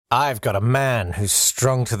I've got a man who's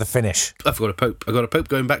strong to the finish. I've got a pope. I've got a pope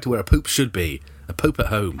going back to where a pope should be. A pope at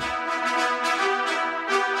home.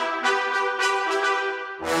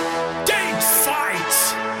 Date Fight!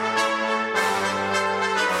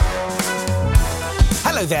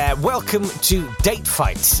 Hello there, welcome to Date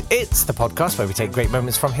Fight. It's the podcast where we take great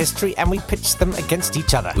moments from history and we pitch them against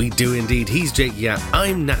each other. We do indeed. He's Jake Yatt,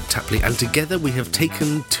 I'm Nat Tapley, and together we have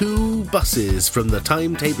taken two buses from the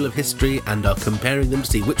timetable of history and are comparing them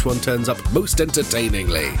to see which one turns up most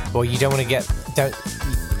entertainingly. Well, you don't want to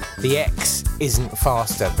the X isn't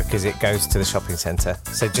faster because it goes to the shopping centre,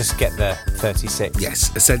 so just get the 36.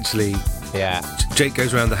 Yes, essentially, Yeah. Jake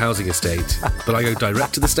goes around the housing estate, but I go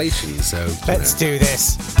direct to the station, so... Let's do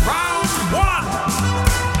this. Round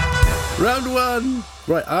one! Round one!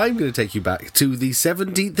 Right, I'm going to take you back to the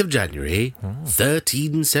 17th of January,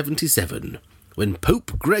 1377, when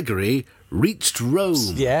Pope Gregory reached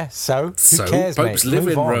Rome. Yeah, so who cares, popes mate? live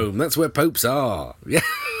Move in on. Rome. That's where popes are. Yeah.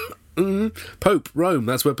 Pope, Rome,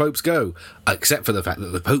 that's where popes go. Except for the fact that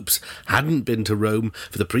the popes hadn't been to Rome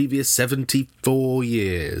for the previous 74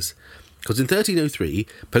 years. Because in 1303,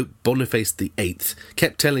 Pope Boniface VIII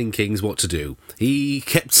kept telling kings what to do. He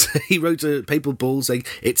wrote a papal bull saying,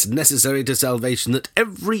 "It's necessary to salvation that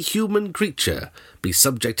every human creature be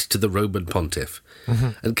subject to the Roman pontiff."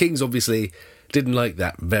 Mm-hmm. And kings obviously didn't like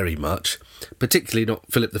that very much, particularly not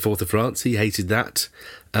Philip IV of France. He hated that.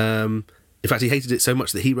 In fact, he hated it so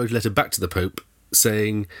much that he wrote a letter back to the Pope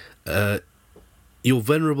saying, "Your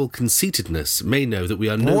venerable conceitedness may know that we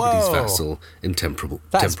are nobody's vassal in temporal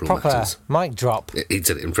That's proper matters." Mic drop. He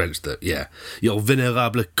said it in French, that, yeah. "Your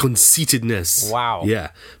venerable conceitedness." Wow. Yeah.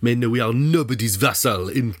 "May know we are nobody's vassal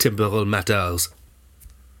in temporal matters."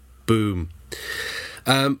 Boom.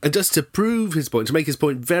 And just to prove his point, to make his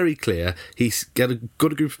point very clear, he's got a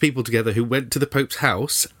group of people together who went to the Pope's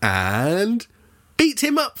house and beat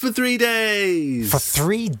him up for 3 days. For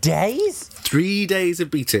 3 days? 3 days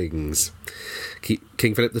of beatings.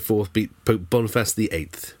 King Philip IV beat Pope Boniface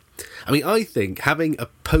VIII. I mean, I think having a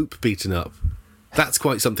pope beaten up, that's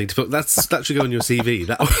quite something to put. That should go on your CV.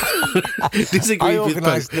 Disagree I with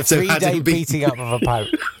organised pope, the so 3 had day him beaten. beating up of a pope.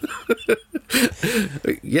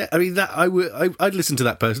 Yeah, I mean, I'd listen to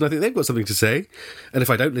that person. I think they've got something to say. And if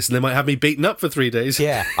I don't listen, they might have me beaten up for 3 days.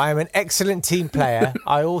 Yeah, I am an excellent team player.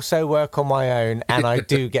 I also work on my own, and I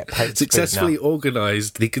do get popes Successfully beaten up.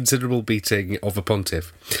 organised the considerable beating of a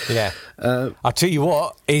pontiff. Yeah. I'll tell you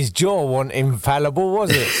what, his jaw wasn't infallible,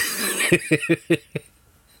 was it?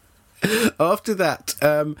 After that,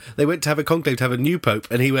 they went to have a conclave to have a new pope,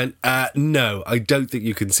 and he went, "No, I don't think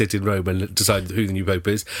you can sit in Rome and decide who the new pope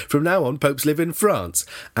is. From now on, popes live in France.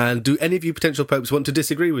 And do any of you potential popes want to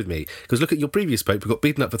disagree with me? Because look at your previous pope who got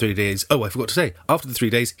beaten up for 3 days. Oh, I forgot to say, after the 3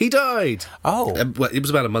 days, he died." Oh. Well, it was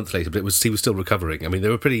about a month later, but he was still recovering. I mean,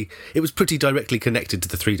 it was pretty directly connected to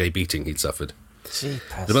the 3 day beating he'd suffered.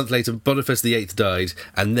 Jeepers. A month later, Boniface VIII died,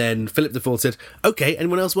 and then Philip IV said, "Okay,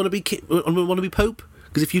 anyone else want to be pope?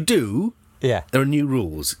 Because if you do, Yeah. there are new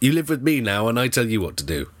rules. You live with me now, and I tell you what to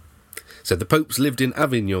do." So the popes lived in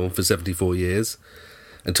Avignon for 74 years,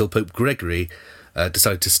 until Pope Gregory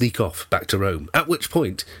decided to sneak off back to Rome. At which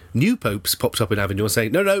point, new popes popped up in Avignon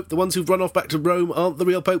saying, no, the ones who've run off back to Rome aren't the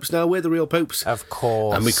real popes now, we're the real popes. Of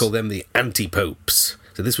course. And we call them the anti-popes.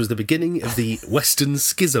 So this was the beginning of the Western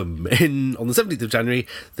Schism on the 17th of January,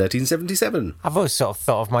 1377. I've always sort of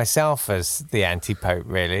thought of myself as the anti-pope,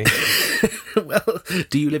 really. Well,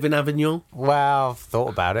 do you live in Avignon? Well, I've thought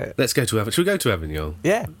about it. Let's go to Avignon. Should we go to Avignon?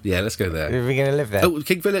 Yeah. Yeah, let's go there. Are we going to live there? Oh,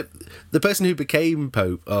 King Philip, the person who became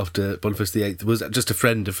Pope after Boniface VIII was just a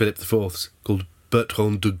friend of Philip IV's called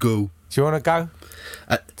Bertrand de Gaulle. Do you want to go?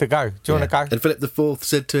 Do you want to go? And Philip IV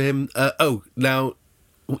said to him, now,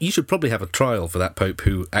 you should probably have a trial for that Pope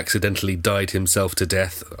who accidentally died himself to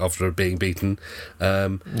death after being beaten.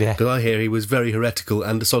 Yeah. Because I hear he was very heretical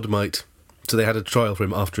and a sodomite. So they had a trial for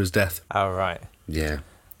him after his death. Oh, right. Yeah.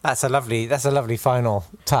 That's a lovely final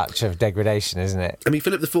touch of degradation, isn't it? I mean,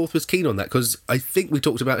 Philip IV was keen on that because I think we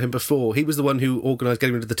talked about him before. He was the one who organised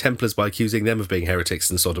getting rid of the Templars by accusing them of being heretics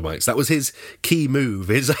and sodomites. That was his key move.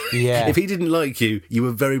 Yeah. If he didn't like you, you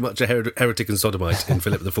were very much a heretic and sodomite in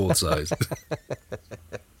Philip IV's eyes.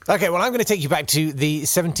 Okay, well, I'm going to take you back to the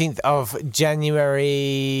 17th of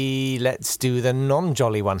January. Let's do the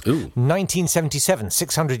non-jolly one. Ooh. 1977,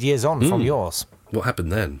 600 years on from yours. What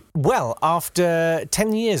happened then? Well, after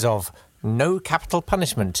 10 years of no capital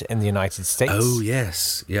punishment in the United States, Oh,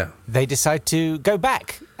 yes. Yeah. they decide to go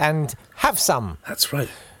back and have some. That's right.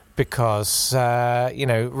 Because,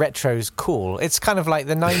 retro's cool. It's kind of like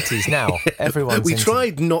the 90s now. Everyone's We into-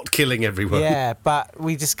 tried not killing everyone. Yeah, but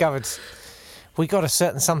we discovered we got a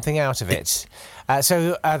certain something out of it.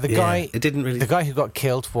 It didn't really. The guy who got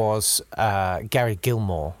killed was Gary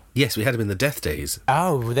Gilmore. Yes, we had him in the Death Days.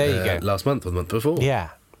 Oh, there you go. Last month or the month before. Yeah.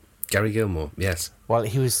 Gary Gilmore, yes. Well,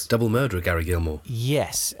 he was... Double murderer Gary Gilmore.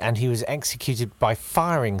 Yes, and he was executed by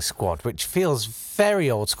firing squad, which feels very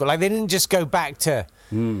old school. Like, they didn't just go back to,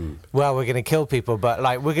 well, we're going to kill people, but,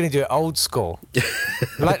 like, we're going to do it old school.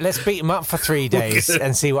 Like, let's beat them up for 3 days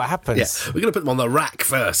and see what happens. Yeah, we're going to put them on the rack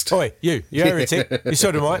first. Oi, you heretic. You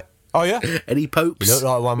sodomite. Oh, yeah? Any popes? You look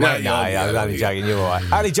like one, mate. No, I'm only joking. You're all right.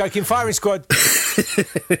 Only joking. Firing squad.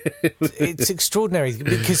 It's extraordinary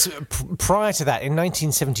because prior to that, in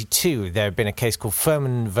 1972, there had been a case called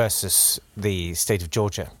Furman versus the state of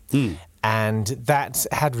Georgia. And that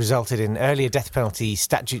had resulted in earlier death penalty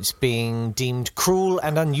statutes being deemed cruel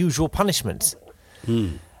and unusual punishments.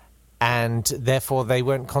 And therefore, they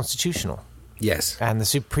weren't constitutional. Yes. And the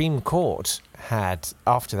Supreme Court had,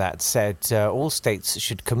 after that, said all states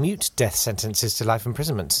should commute death sentences to life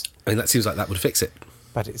imprisonment. I mean, that seems like that would fix it.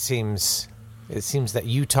 But it seems that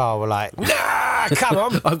Utah were like, nah, come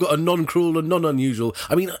on. I've got a non-cruel and non-unusual.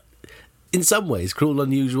 I mean, in some ways, cruel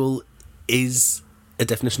and unusual is a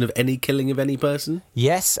definition of any killing of any person.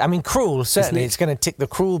 Yes, I mean, cruel, certainly, it's going to tick the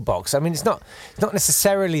cruel box. I mean, it's not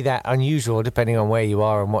necessarily that unusual, depending on where you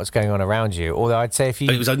are and what's going on around you. Although I'd say if you...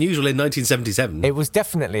 It was unusual in 1977. It was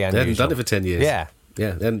definitely unusual. They hadn't done it for 10 years. Yeah.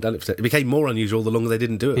 Yeah, they hadn't done it for 10. It became more unusual the longer they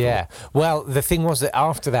didn't do it. Yeah. Well, the thing was that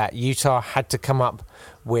after that, Utah had to come up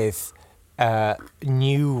with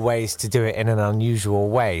new ways to do it in an unusual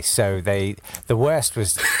way. So the worst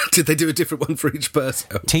was... Did they do a different one for each person?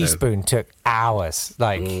 Oh, teaspoon took hours.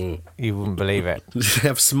 Like, you wouldn't believe it. Did they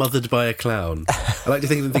have smothered by a clown? I like to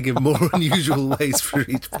think of more unusual ways for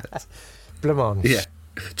each person. Blamont. Yeah.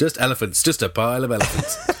 Just elephants. Just a pile of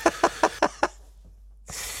elephants.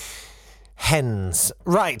 Hens.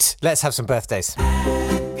 Right, let's have some birthdays.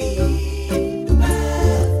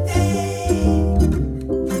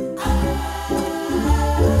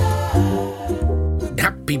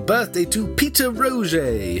 Happy birthday to Peter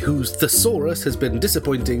Roget, whose thesaurus has been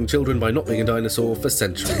disappointing children by not being a dinosaur for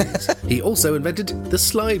centuries. He also invented the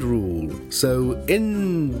slide rule. So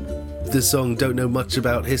in the song Don't Know Much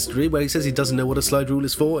About History, where he says he doesn't know what a slide rule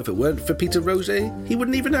is for, if it weren't for Peter Roget, he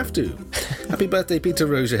wouldn't even have to. Happy birthday, Peter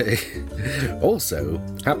Roget. Also,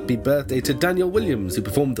 happy birthday to Daniel Williams, who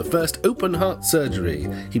performed the first open heart surgery.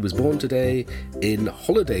 He was born today in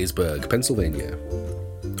Hollidaysburg, Pennsylvania.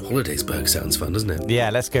 Hollidaysburg sounds fun, doesn't it? Yeah,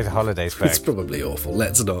 let's go to Hollidaysburg. It's probably awful.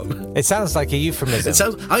 Let's not. It sounds like a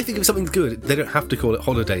euphemism. I think if something's good, they don't have to call it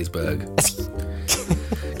Hollidaysburg.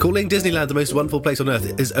 Calling Disneyland the most wonderful place on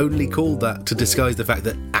earth is only called that to disguise the fact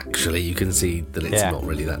that actually you can see that it's not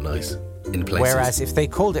really that nice in places. Whereas if they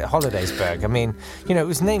called it Hollidaysburg, I mean, it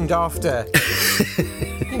was named after...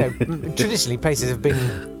 traditionally places have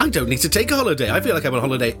been... I don't need to take a holiday. I feel like I'm on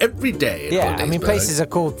holiday every day in I mean, places are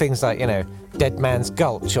called things like, Dead Man's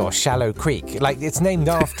Gulch or Shallow Creek. Like, it's named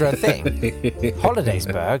after a thing.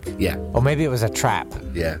 Hollidaysburg? Yeah. Or maybe it was a trap.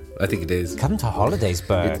 Yeah, I think it is. Come to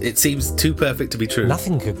Hollidaysburg. It seems too perfect to be true.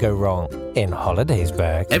 Nothing could go wrong in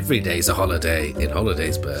Hollidaysburg. Every day's a holiday in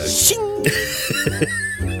Hollidaysburg. Shing!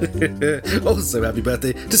 Also, happy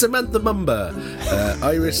birthday to Samantha Mumba,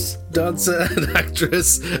 Irish dancer and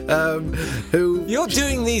actress, who... You're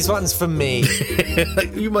doing these ones for me.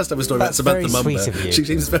 You must have a story That's about Samantha very Mumba. Sweet of you. She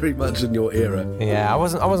seems very much in your era. Yeah, I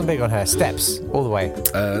wasn't big on her. Steps, all the way.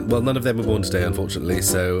 Well, none of them were born today, unfortunately,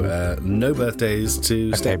 so no birthdays to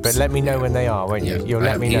Steps. Okay, but let me know when they are, won't you? Yeah. You'll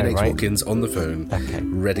let me know, Ian H. right? Watkins on the phone, Okay.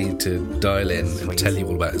 ready to dial in and tell you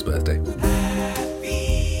all about his birthday.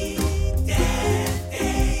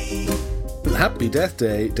 Happy Death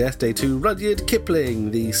Day to Rudyard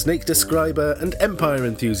Kipling, the snake describer and empire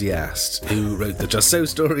enthusiast, who wrote the Just So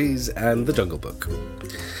stories and the Jungle Book.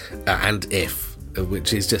 And If,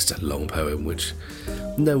 which is just a long poem which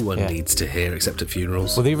no one needs to hear except at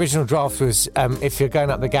funerals. Well, the original draft was, if you're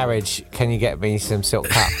going up the garage, can you get me some silk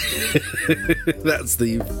cup? That's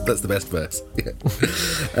the best verse.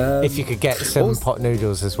 Yeah. If you could get some pot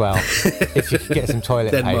noodles as well. If you could get some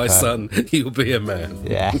toilet then paper. my son, you'll be a man.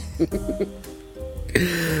 Yeah.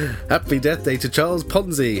 Happy Death Day to Charles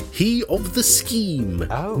Ponzi, he of the scheme.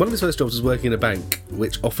 Oh. One of his first jobs was working in a bank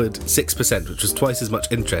which offered 6%, which was twice as much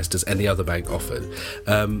interest as any other bank offered.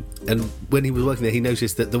 And when he was working there, he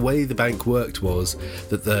noticed that the way the bank worked was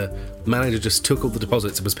that the manager just took all the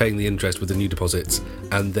deposits and was paying the interest with the new deposits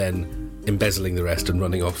and then embezzling the rest and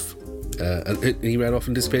running off. And he ran off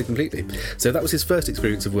and disappeared completely. So that was his first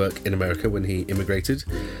experience of work in America when he immigrated.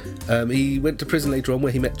 He went to prison later on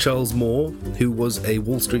where he met Charles Moore, who was a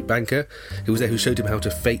Wall Street banker who was there, who showed him how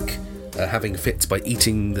to fake having fits by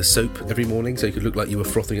eating the soap every morning so you could look like you were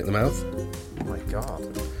frothing at the mouth. Oh my God.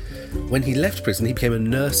 When he left prison, he became a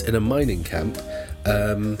nurse in a mining camp.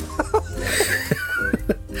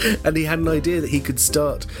 And he had an idea that he could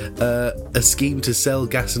start a scheme to sell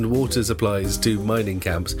gas and water supplies to mining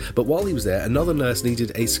camps. But while he was there, another nurse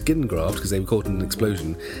needed a skin graft because they were caught in an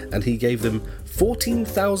explosion, and he gave them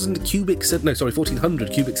 1400 cubic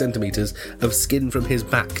centimetres of skin from his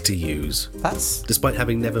back to use. That's despite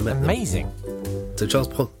having never met amazing. them. So Charles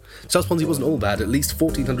Ponzi wasn't all bad. At least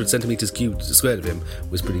 1400 centimetres squared of him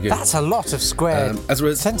was pretty good. That's a lot of square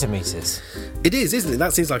centimetres. It is, isn't it?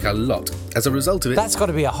 That seems like a lot. As a result of it... That's got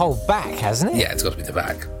to be a whole back, hasn't it? Yeah, it's got to be the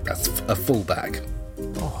back. That's a full back,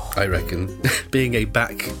 I reckon. Being a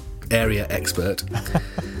back area expert.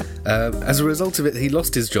 As a result of it, he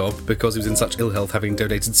lost his job because he was in such ill health, having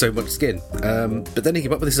donated so much skin. But then he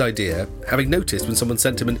came up with this idea, having noticed when someone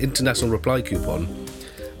sent him an international reply coupon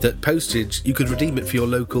that postage, you could redeem it for your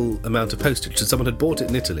local amount of postage. So someone had bought it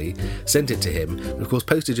in Italy, sent it to him. And of course,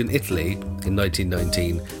 postage in Italy in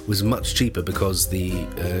 1919 was much cheaper because the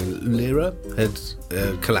lira had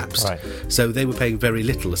collapsed. Right. So they were paying very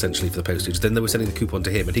little, essentially, for the postage. Then they were sending the coupon to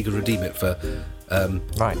him, and he could redeem it for... to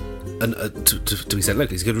be sent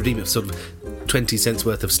locally. So he could redeem it for sort of 20 cents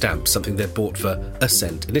worth of stamps, something they'd bought for a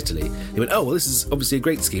cent in Italy. He went, oh, well, this is obviously a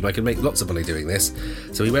great scheme. I can make lots of money doing this.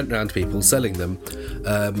 So he went around to people selling them.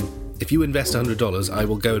 If you invest $100, I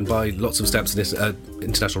will go and buy lots of stamps and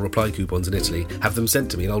international reply coupons in Italy, have them sent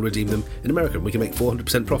to me, and I'll redeem them in America, and we can make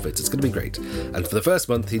 400% profits. It's going to be great. And for the first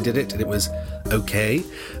month, he did it, and it was okay.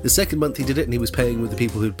 The second month, he did it, and he was paying with the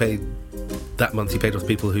people who'd paid... That month, he paid off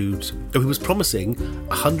people he was promising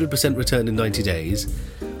 100% return in 90 days,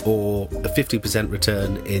 or a 50%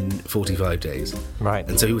 return in 45 days. Right.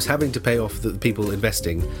 And so he was having to pay off the people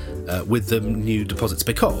investing with the new deposits,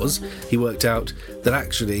 because he worked out that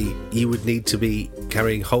actually you would need to be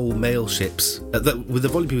carrying whole mail ships. With the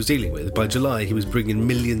volume he was dealing with, by July he was bringing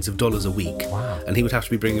millions of dollars a week. Wow. And he would have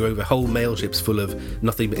to be bringing over whole mail ships full of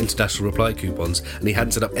nothing but international reply coupons, and he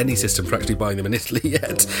hadn't set up any system for actually buying them in Italy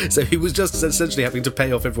yet. So he was just essentially having to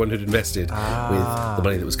pay off everyone who'd invested with the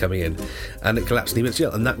money that was coming in. And it collapsed and he went to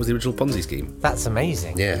jail. And that was the original Ponzi scheme. That's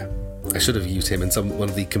amazing. Yeah. I should have used him in one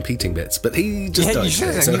of the competing bits, but he just died. You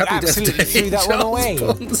should have. So You happy absolutely death day, threw that one Charles away.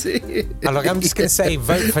 Ponzi. And look, I'm just going to say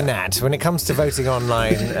vote for Nat. When it comes to voting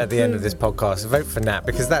online at the end of this podcast, vote for Nat,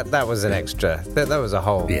 because that was an extra. That was a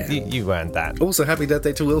whole. Yeah. You earned that. Also, happy death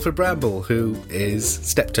day to Wilfred Bramble, who is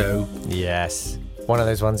Steptoe. Yes. One of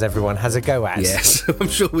those ones everyone has a go at. Yes, I'm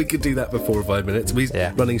sure we could do that for 4 or 5 minutes.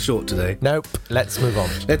 We're running short today. Nope. Let's move on.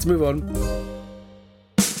 Let's move on.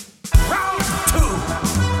 Round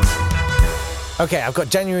 2. Okay, I've got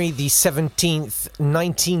January the 17th,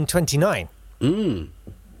 1929.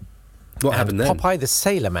 What happened then? Popeye the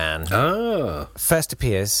Sailor Man first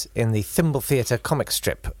appears in the Thimble Theatre comic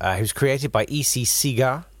strip. It was created by E.C.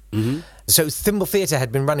 Segar. Mm-hmm. So Thimble Theatre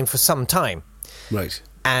had been running for some time. Right.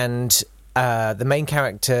 And the main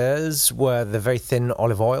characters were the very thin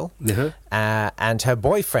Olive Oil and her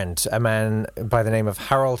boyfriend, a man by the name of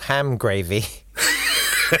Harold Hamgravy.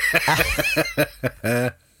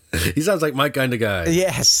 He sounds like my kind of guy.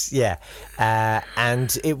 Yes, yeah.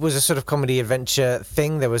 And it was a sort of comedy adventure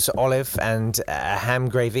thing. There was Olive and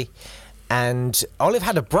Hamgravy. And Olive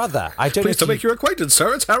had a brother. Pleased to make your acquaintance,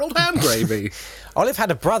 sir. It's Harold Hamgravy. Olive had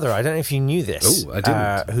a brother. I don't know if you knew this. Oh, I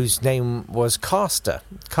didn't. Whose name was Castor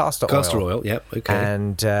Oil. Castor Oil, yep, okay.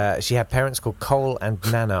 And she had parents called Cole and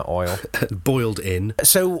Nana Oil. Boiled in.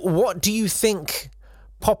 So what do you think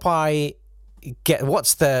Popeye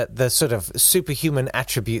what's the sort of superhuman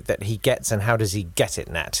attribute that he gets, and how does he get it,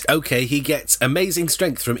 Nat? Okay, he gets amazing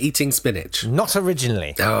strength from eating spinach. Not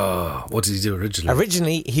originally. Oh, what did he do originally?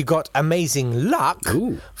 Originally, he got amazing luck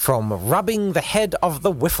from rubbing the head of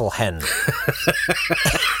the Whiffle Hen.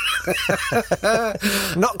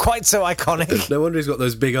 Not quite so iconic. No wonder he's got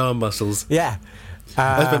those big arm muscles. Yeah.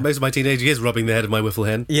 I spent most of my teenage years rubbing the head of my Whiffle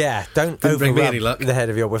Hen. Yeah, don't bring me any over-rub luck. the head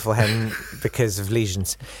of your Whiffle Hen because of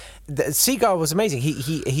lesions. Seagar was amazing.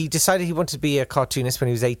 He decided he wanted to be a cartoonist when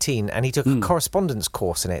he was 18, and he took a correspondence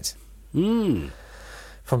course in it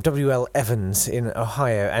from W.L. Evans in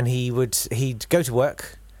Ohio. And he'd go to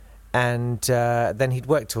work, and then he'd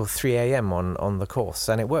work till 3 a.m. on the course,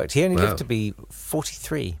 and it worked. He only lived to be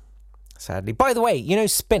 43, sadly. By the way, you know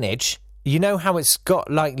spinach? You know how it's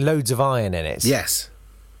got like loads of iron in it? Yes.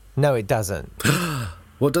 No, it doesn't.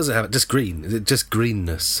 What does it have? Just green? Is it just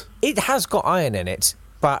greenness? It has got iron in it,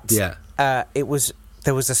 but there was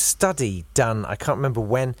a study done, I can't remember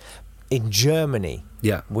when, in Germany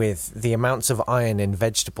with the amounts of iron in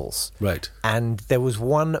vegetables. Right. And there was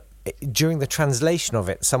one during the translation of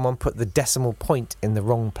it, someone put the decimal point in the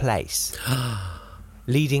wrong place,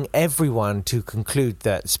 leading everyone to conclude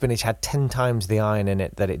that spinach had 10 times the iron in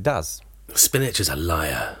it that it does. Spinach is a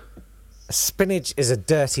liar. Spinach is a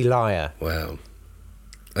dirty liar. Wow.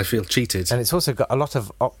 I feel cheated. And it's also got a lot of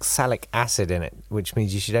oxalic acid in it, which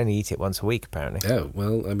means you should only eat it once a week, apparently. Oh,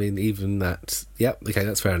 well, I mean, even that... Yep, okay,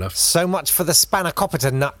 that's fair enough. So much for the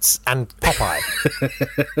spanakopita nuts and Popeye.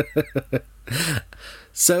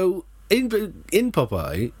 So, in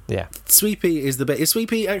Popeye, Yeah. Sweepy is the best. Is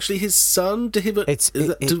Sweepy actually his son? To him,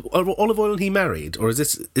 Olive Oil and he married? Or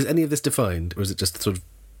is any of this defined? Or is it just sort of...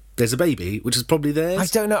 There's a baby, which is probably theirs? I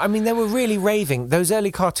don't know. I mean, they were really raving. Those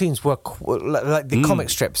early cartoons were, like the comic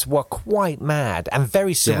strips, were quite mad and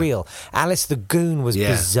very surreal. Yeah. Alice the Goon was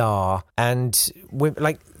bizarre. And,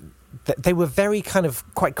 they were very kind of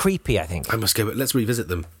quite creepy, I think. I must go, but let's revisit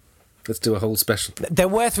them. Let's do a whole special. They're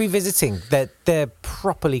worth revisiting. They're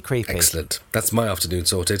properly creepy. Excellent. That's my afternoon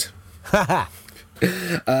sorted. I'm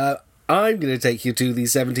going to take you to the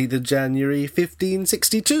 17th of January,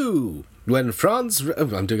 1562. When France...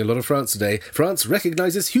 I'm doing a lot of France today. France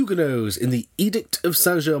recognises Huguenots in the Edict of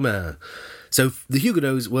Saint-Germain. So the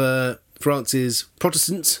Huguenots were France's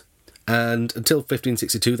Protestants, and until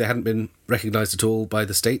 1562 they hadn't been recognised at all by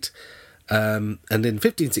the state. And in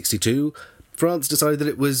 1562, France decided that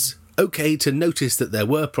it was okay to notice that there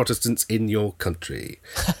were Protestants in your country.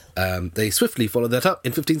 They swiftly followed that up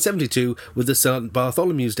in 1572 with the St.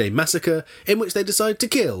 Bartholomew's Day massacre, in which they decided to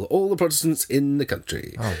kill all the Protestants in the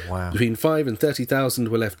country. Oh, wow. Between 5,000 and 30,000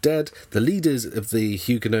 were left dead, the leaders of the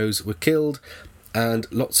Huguenots were killed, and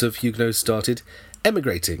lots of Huguenots started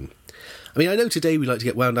emigrating. I mean, I know today we like to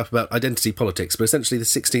get wound up about identity politics, but essentially the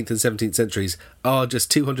 16th and 17th centuries are just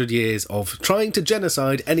 200 years of trying to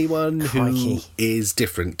genocide anyone who is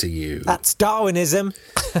different to you. That's Darwinism.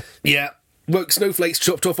 Yeah. Woke snowflakes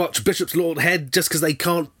chopped off Archbishop's Lord head just because they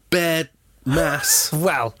can't bear mass.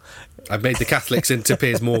 Well... I've made the Catholics into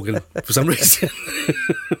Piers Morgan for some reason.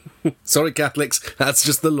 Sorry, Catholics, that's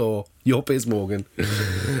just the law. You're Piers Morgan.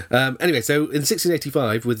 Anyway, so in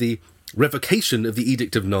 1685, with the revocation of the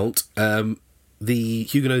Edict of Nantes, the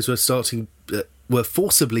Huguenots were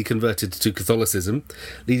forcibly converted to Catholicism,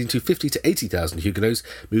 leading to 50 to 80,000 Huguenots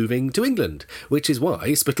moving to England, which is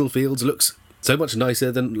why Spitalfields looks so much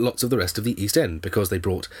nicer than lots of the rest of the East End, because they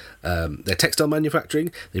brought their textile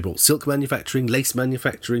manufacturing, they brought silk manufacturing, lace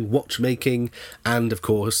manufacturing, watchmaking, and, of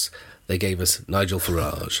course, they gave us Nigel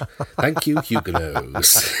Farage. Thank you,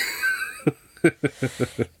 Huguenots.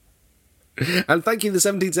 And thank you, the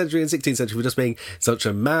 17th century and 16th century, for just being such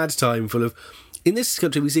a mad time full of... In this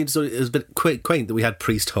country, we seem to it was a bit quaint that we had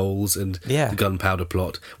priest holes and the gunpowder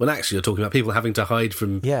plot, when actually you're talking about people having to hide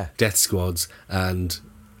from death squads and...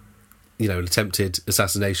 an attempted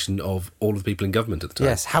assassination of all of the people in government at the time.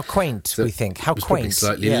 Yes, how quaint, so we think. How quaint.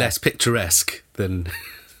 Slightly less picturesque than...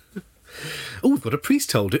 Oh, we've got a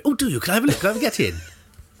priest hole. Oh, do you? Can I have a look? Can I have a get in?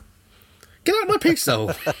 Get out of my priest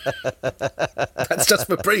hole. That's just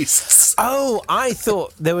for priests. Oh, I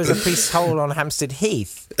thought there was a priest hole on Hampstead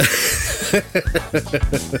Heath.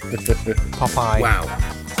 Popeye. Wow.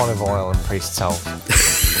 Olive oil and priest's hole.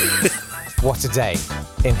 What a day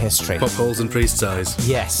in history. Pop holes and priest's eyes.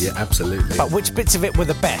 Yes. Yeah, absolutely. But which bits of it were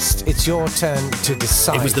the best? It's your turn to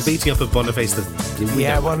decide. It was the beating up of Boniface. It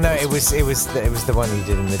was the one you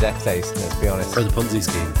did in the Death Days, let's be honest. Oh, the Ponzi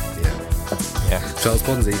scheme. Yeah. Charles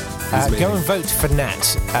Ponzi. Go and vote for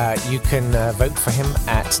Nat. You can vote for him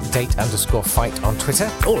at date_fight on Twitter.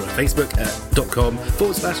 Or at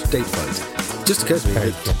facebook.com/datefight. Just occurs to me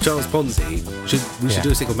that Charles Ponzi, we should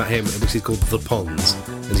do a sequel about him, which is called The Ponds,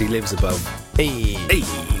 and he lives above... Hey,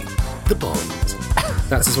 The Ponds.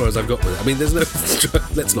 That's as far as I've got with it. I mean, there's no...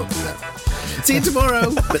 Let's not do that. See you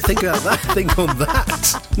tomorrow. But think about that. Think on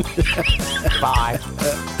that. Bye.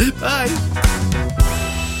 Bye.